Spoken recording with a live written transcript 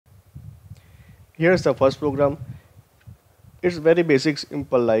Here's the first program. It's very basic,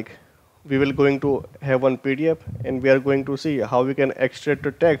 simple, like we will going to have one PDF and we are going to see how we can extract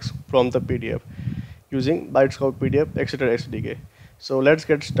the text from the PDF using ByteScout PDF Extractor SDK. So let's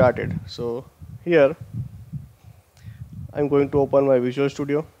get started. So here I'm going to open my Visual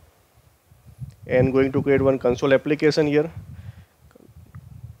Studio and going to create one console application here.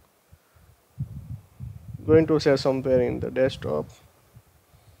 Going to share somewhere in the desktop.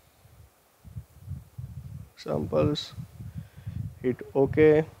 Samples. Hit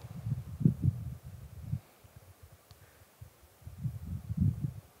OK.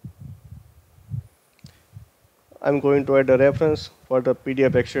 I'm going to add a reference for the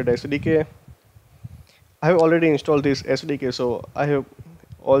PDF Extractor SDK. I have already installed this SDK, so I have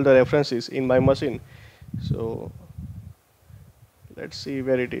all the references in my machine. So let's see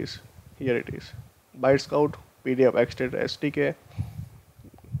where it is. Here it is. ByteScout PDF Extractor SDK.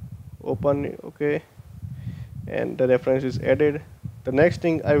 Open, OK, and the reference is added. The next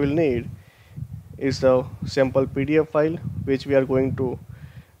thing I will need is the sample PDF file, which we are going to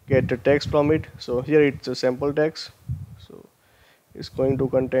get the text from it. So here it's a sample text. So it's going to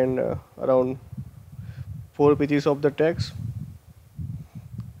contain around 4 pages of the text.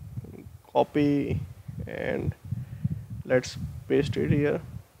 Copy and let's paste it here,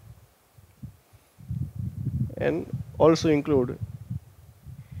 and also include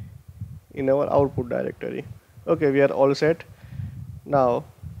in our output directory. Okay, we are all set. Now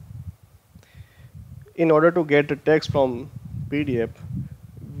in order to get the text from PDF,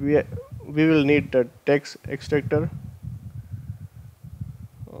 we will need the text extractor.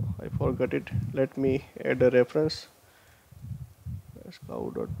 Oh, I forgot it. Let me add a reference.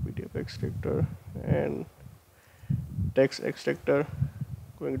 ByteScout.pdf extractor and text extractor.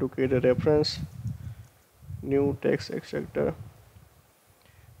 Going to create a reference. New text extractor.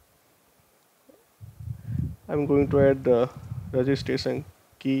 I'm going to add the registration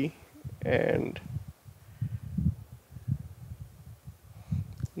key and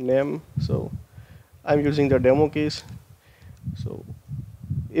name. So I'm using the demo keys. So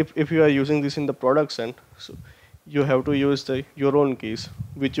if you are using this in the production, so you have to use your own keys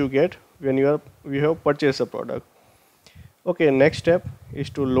which you get when you have purchased a product. Okay, next step is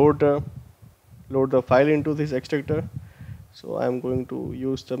to load the file into this extractor. So I'm going to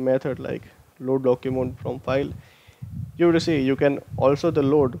use the method like load document from file. You will see you can also the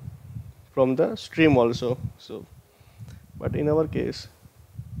load from the stream also. So but in our case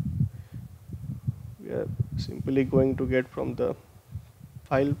we are simply going to get from the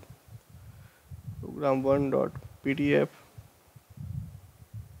file program1.pdf.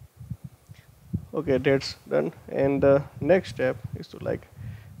 Okay, that's done, and the next step is to like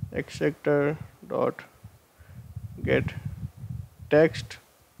extractor dot get text,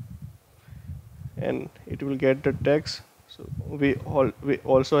 and it will get the text. So we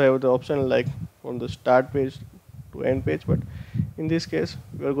also have the option like from the start page to end page, but in this case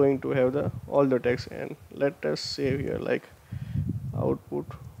we are going to have the all the text. And let us save here like output,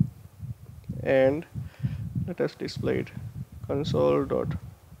 and let us display it console dot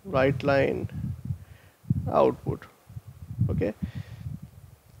write line output. Okay,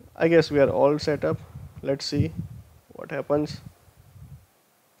 I guess we are all set up. Let's see what happens.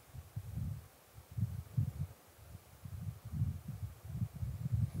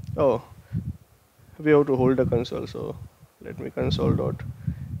 Oh, we have to hold the console, so let me console dot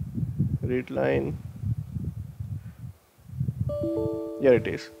read line. Here it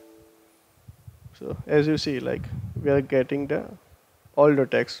is. So as you see, like we are getting all the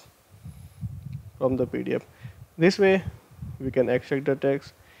text from the PDF. This way we can extract the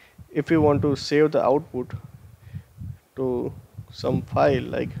text. If we want to save the output to some file,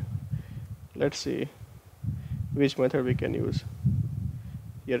 like let's see which method we can use.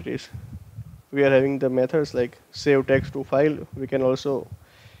 Here it is. We are having the methods like save text to file. We can also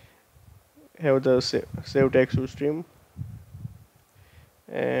have the save text to stream,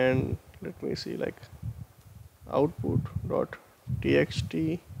 and let me see like output dot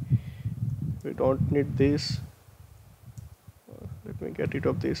txt. We don't need this. Let me get rid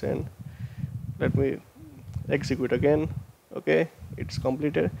of this and let me execute again. Okay, it's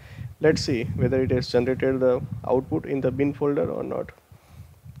completed. Let's see whether it has generated the output in the bin folder or not.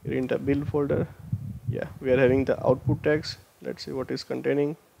 Here in the bin folder, yeah, we are having the output text. Let's see what is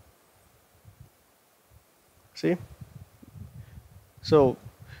containing. See, so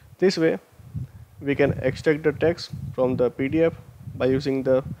this way we can extract the text from the PDF by using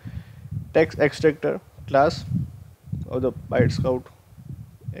the text extractor class of the ByteScout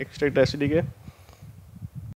Extractor SDK.